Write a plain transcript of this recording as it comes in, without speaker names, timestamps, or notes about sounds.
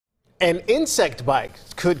An insect bite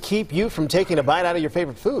could keep you from taking a bite out of your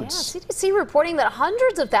favorite foods. Yeah, CDC reporting that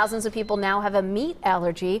hundreds of thousands of people now have a meat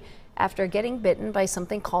allergy after getting bitten by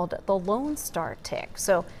something called the Lone Star tick.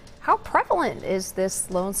 So how prevalent is this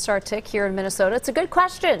Lone Star tick here in Minnesota? It's a good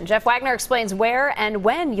question. Jeff Wagner explains where and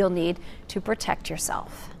when you'll need to protect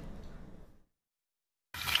yourself.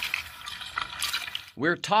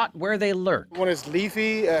 We're taught where they lurk. When it's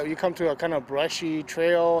leafy, you come to a kind of brushy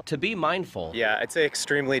trail. To be mindful. Yeah, I'd say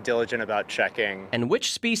extremely diligent about checking. And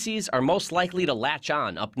which species are most likely to latch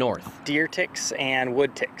on up north? Deer ticks and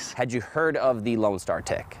wood ticks. Had you heard of the Lone Star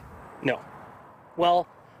tick? No. Well,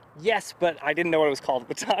 yes, but I didn't know what it was called at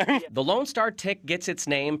the time. The Lone Star tick gets its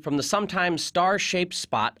name from the sometimes star-shaped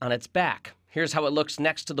spot on its back. Here's how it looks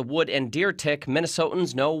next to the wood and deer tick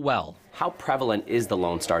Minnesotans know well. How prevalent is the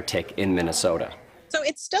Lone Star tick in Minnesota? So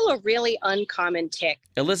it's still a really uncommon tick.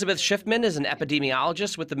 Elizabeth Schiffman is an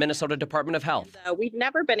epidemiologist with the Minnesota Department of Health. We've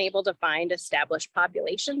never been able to find established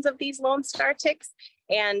populations of these Lone Star ticks.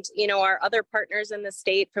 And, our other partners in the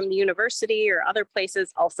state from the university or other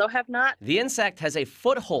places also have not. The insect has a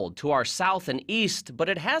foothold to our south and east, but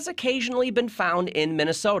it has occasionally been found in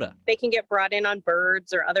Minnesota. They can get brought in on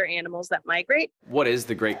birds or other animals that migrate. What is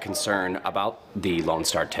the great concern about the Lone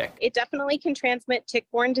Star tick? It definitely can transmit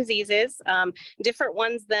tick-borne diseases, different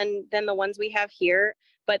ones than the ones we have here.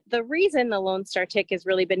 But the reason the Lone Star tick has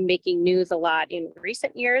really been making news a lot in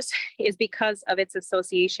recent years is because of its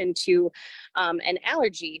association to an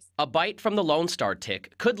allergy. A bite from the Lone Star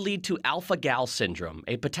tick could lead to alpha-gal syndrome,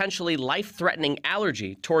 a potentially life-threatening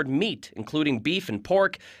allergy toward meat, including beef and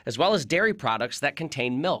pork, as well as dairy products that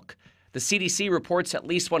contain milk. The CDC reports at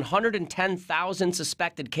least 110,000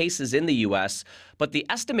 suspected cases in the U.S., but the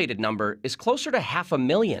estimated number is closer to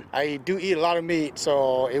 500,000. I do eat a lot of meat,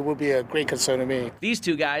 so it would be a great concern to me. These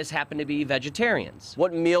two guys happen to be vegetarians.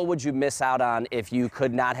 What meal would you miss out on if you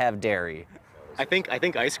could not have dairy? I think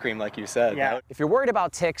ice cream, like you said. Yeah. If you're worried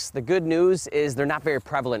about ticks, the good news is they're not very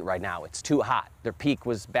prevalent right now. It's too hot. Their peak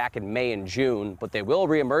was back in May and June, but they will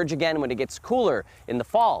reemerge again when it gets cooler in the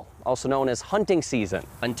fall, also known as hunting season.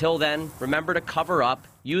 Until then, remember to cover up,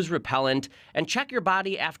 use repellent, and check your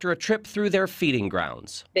body after a trip through their feeding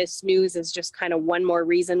grounds. This news is just kind of one more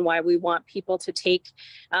reason why we want people to take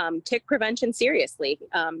tick prevention seriously,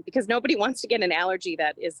 because nobody wants to get an allergy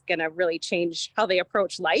that is going to really change how they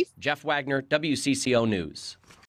approach life. Jeff Wagner, WCCO News.